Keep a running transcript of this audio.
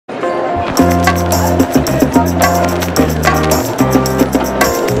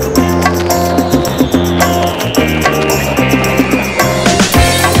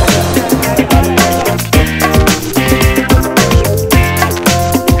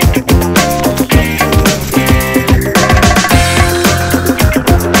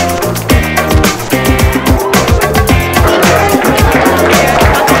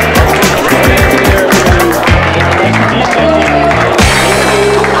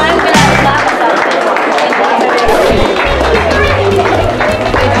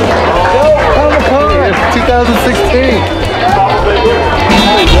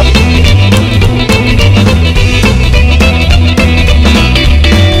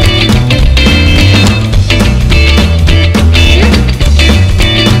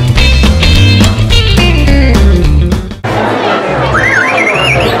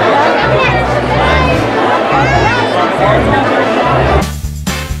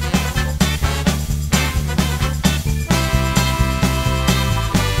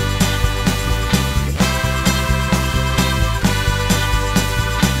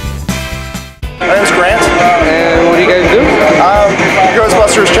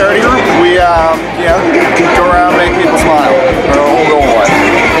Ghostbusters charity group. We, you know, go around, make people smile. Our whole goal in life.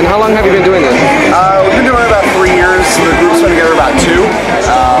 And how long have you been doing this? We've been doing it about 3 years. The group's been together about 2.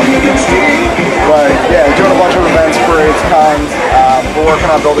 But yeah, doing a bunch of events, parades, cons. We're working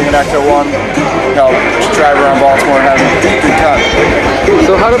on building an Ecto one. You know, just drive around Baltimore and have a good con.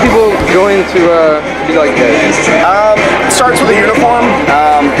 So how do people join to be like this? It starts with a uniform.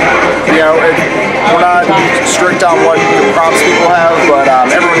 You know, we're not strict on what props people have, but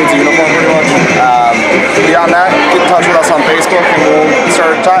everyone needs a uniform pretty much. Beyond that, get in touch with us on Facebook and we'll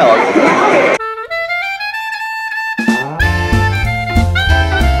start a dialogue.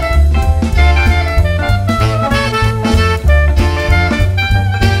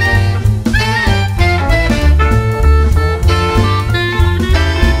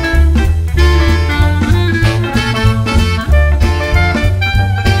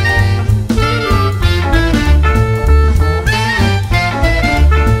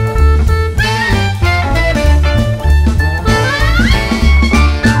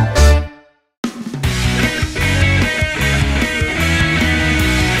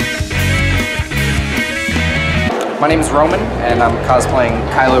 My name is Roman, and I'm cosplaying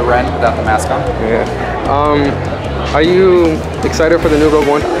Kylo Ren without the mask on. Yeah. Are you excited for the new Rogue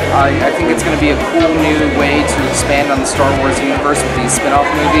One? I think it's going to be a cool new way to expand on the Star Wars universe with these spin-off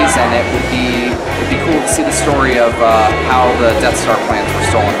movies, and it'd be cool to see the story of how the Death Star plans were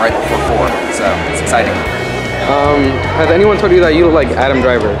stolen right before 4. So it's exciting. Has anyone told you that you look like Adam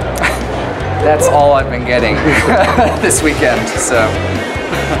Driver? That's all I've been getting this weekend. So.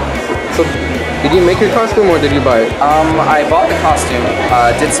 Did you make your costume or did you buy it? I bought the costume,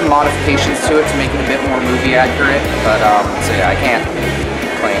 did some modifications to it to make it a bit more movie accurate, but so yeah, I can't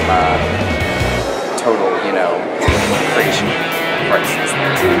claim total, you know, creation prices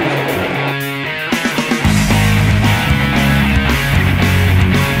there.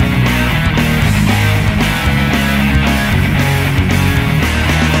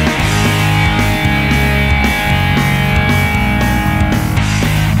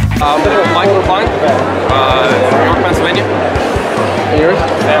 Michael Klein, from York, Pennsylvania. And yours?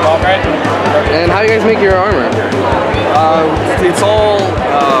 Sam Albright. And how do you guys make your armor? It's all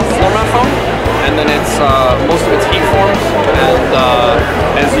floor mat foam, and then it's most of it's heat formed, and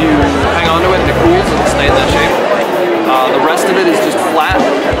as you hang onto it, it cools and it'll stay in that shape. The rest of it is just flat,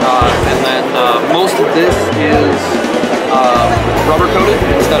 and then most of this is rubber coated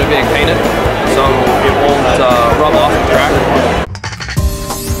instead of being painted, so it won't rub off and crack.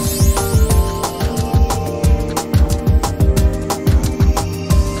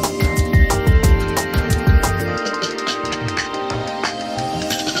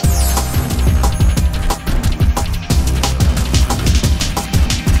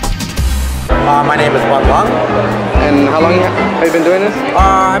 My name is Bun Lung. And how long have you been doing this?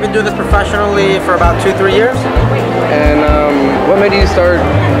 I've been doing this professionally for about 2-3 years. And what made you start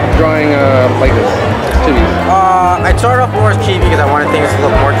drawing like this? Chibis? I started off more as chibi because I wanted things to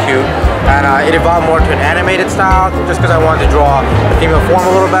look more cute. And it evolved more to an animated style just because I wanted to draw the female form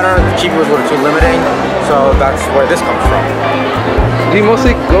a little better. The chibi was a little too limiting, so that's where this comes from. Do you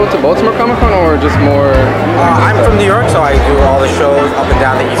mostly go to Baltimore Comic Con or just more? I'm from New York, so I do all the shows up and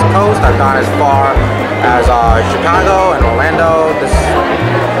down the East Coast. I've gone as far as Chicago and Orlando.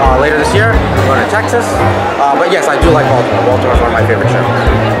 Later this year, I'm going to Texas. But yes, I do like Baltimore. Baltimore is one of my favorite shows.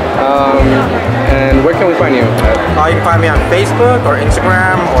 And where can we find you? You can find me on Facebook or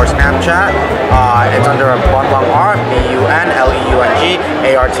Instagram or Snapchat. It's under Bunlung Art, BUNLEUNGART.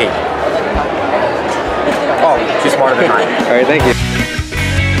 Oh, she's smarter than I am. All right, thank you.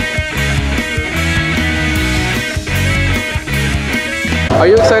 Are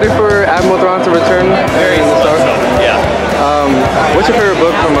you excited for Admiral Thrawn to return in the Star Wars? Yeah. What's your favorite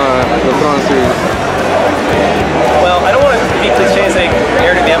book from the Thrawn series? Well, I don't want to be cliche and say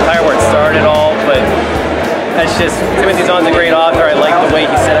Heir to the Empire where it started all, but that's just, Timothy Zahn's a great author. I like the way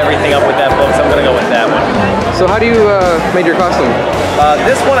he set everything up with that book, so I'm going to go with that one. So how do you make your costume?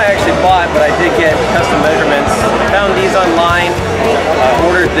 This one I actually bought, but I did get custom measurements. Found these online,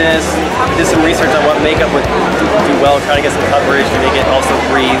 ordered this, did some research on what makeup would do well, trying to get some coverage to make it also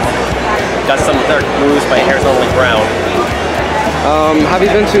breathe. Got some dark blues, my hair's only brown. Have you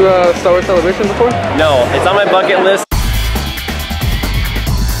been to Star Wars Celebration before? No, it's on my bucket list.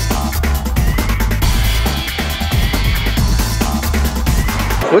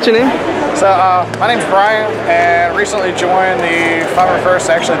 What's your name? So, my name's Brian, and recently joined the 501st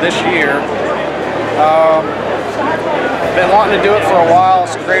actually this year. been wanting to do it for a while.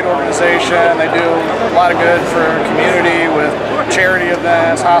 It's a great organization. They do a lot of good for the community with charity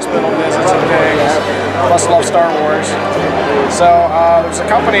events, hospital visits and things. Plus love Star Wars. So there's a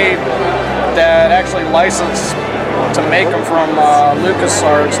company that actually licensed to make them from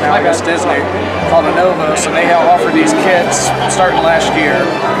LucasArts, now I guess Disney, called Anovos, and they offered these kits starting last year.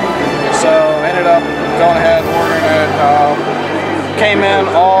 So ended up going ahead and ordering it. Came in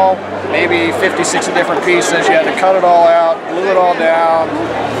all maybe 50, 60 different pieces. You had to cut it all out, glue it all down,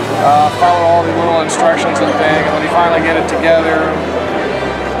 follow all the little instructions and things, and when you finally get it together,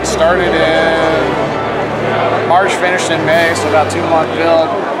 started in March, finished in May, so about 2-month build,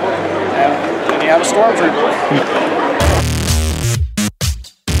 and you have a Stormtrooper.